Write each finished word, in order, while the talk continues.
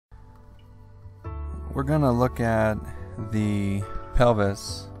We're going to look at the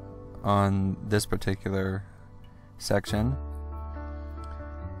pelvis on this particular section.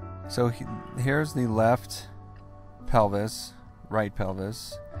 So here's the left pelvis, right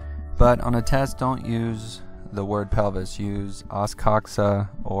pelvis, but on a test don't use the word pelvis, use os coxa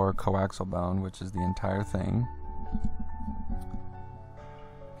or coaxial bone, which is the entire thing.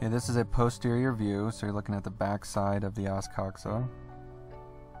 Okay, this is a posterior view, so you're looking at the back side of the os coxa.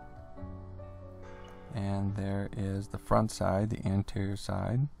 And there is the front side, the anterior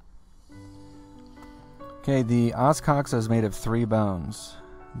side. Okay, the os coxa is made of 3 bones: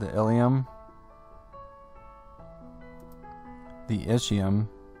 the ilium, the ischium,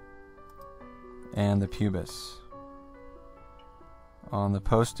 and the pubis. On the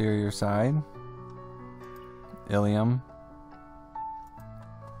posterior side, ilium,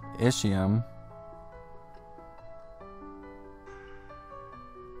 ischium,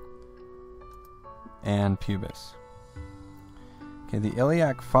 and pubis. Okay, the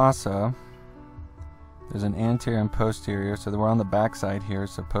iliac fossa, there's an anterior and posterior, so we're on the back side here,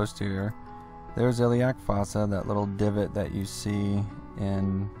 so posterior. There's iliac fossa, that little divot that you see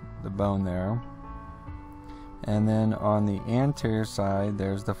in the bone there. And then on the anterior side,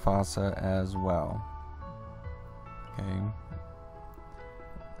 there's the fossa as well. Okay,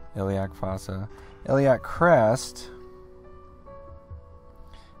 iliac fossa. Iliac crest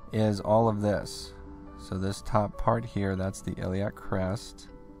is all of this. So this top part here, that's the iliac crest.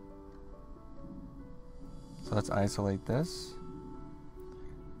 So let's isolate this.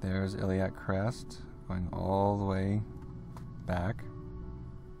 There's iliac crest going all the way back.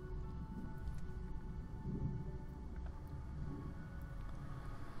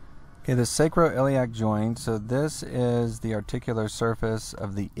 Okay, the sacroiliac joint, so this is the articular surface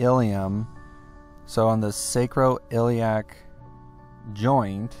of the ilium. So on the sacroiliac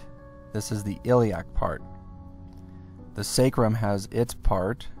joint, this is the iliac part. The sacrum has its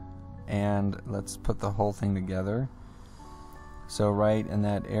part, and let's put the whole thing together. So right in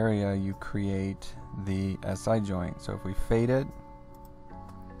that area you create the SI joint. So if we fade it,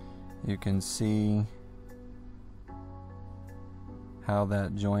 you can see how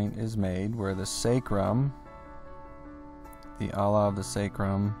that joint is made, where the sacrum, the ala of the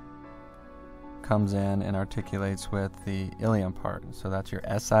sacrum, comes in and articulates with the ilium part. So that's your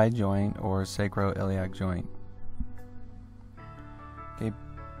SI joint or sacroiliac joint. Okay.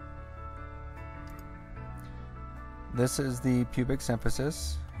 This is the pubic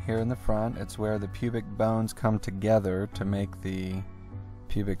symphysis here in the front. It's where the pubic bones come together to make the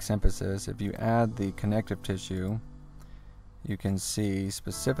pubic symphysis. If you add the connective tissue, you can see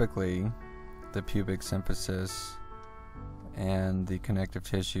specifically the pubic symphysis and the connective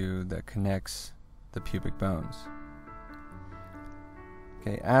tissue that connects the pubic bones.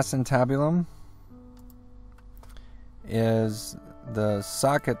 Okay, acetabulum is the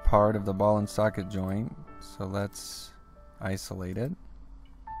socket part of the ball and socket joint. So let's isolate it.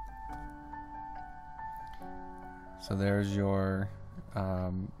 So there's your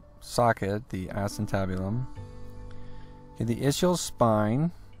socket, the acetabulum. Okay, the ischial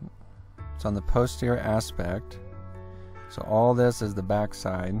spine, it's on the posterior aspect. So all this is the back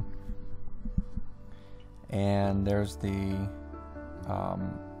side. And there's the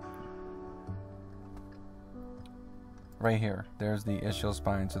right here, there's the ischial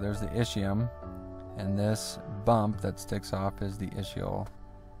spine. So there's the ischium, and this bump that sticks off is the ischial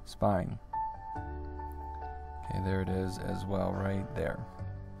spine. Okay, there it is as well, right there.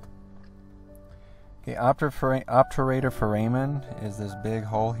 Okay, obturator foramen is this big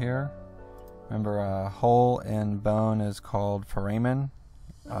hole here. Remember, a hole in bone is called foramen,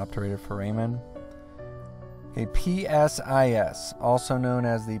 obturator foramen. Okay, PSIS, also known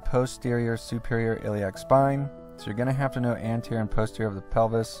as the posterior superior iliac spine. So you're going to have to know anterior and posterior of the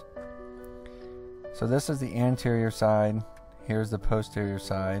pelvis. So this is the anterior side, here's the posterior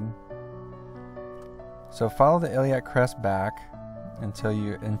side. So follow the iliac crest back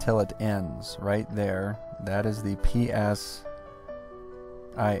until it ends right there. That is the PSIS,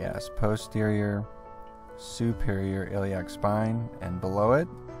 posterior superior iliac spine, and below it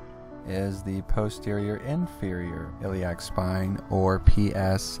is the posterior inferior iliac spine, or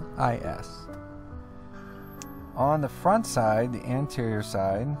PSIS. On the front side, the anterior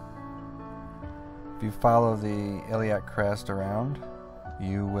side, if you follow the iliac crest around,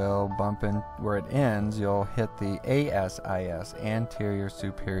 you will bump in where it ends, you'll hit the ASIS, anterior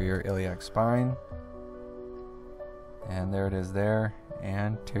superior iliac spine. And there it is there,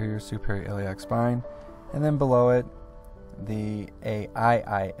 anterior superior iliac spine. And then below it, the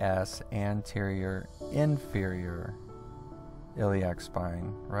AIIS, anterior inferior iliac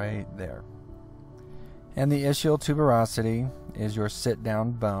spine, right there. And the ischial tuberosity is your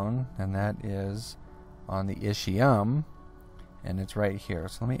sit-down bone, and that is on the ischium, and it's right here.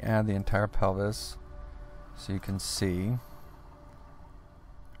 So let me add the entire pelvis so you can see.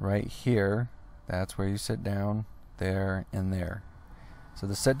 Right here, that's where you sit down, there and there. So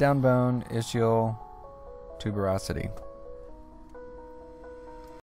the sit-down bone, ischial tuberosity.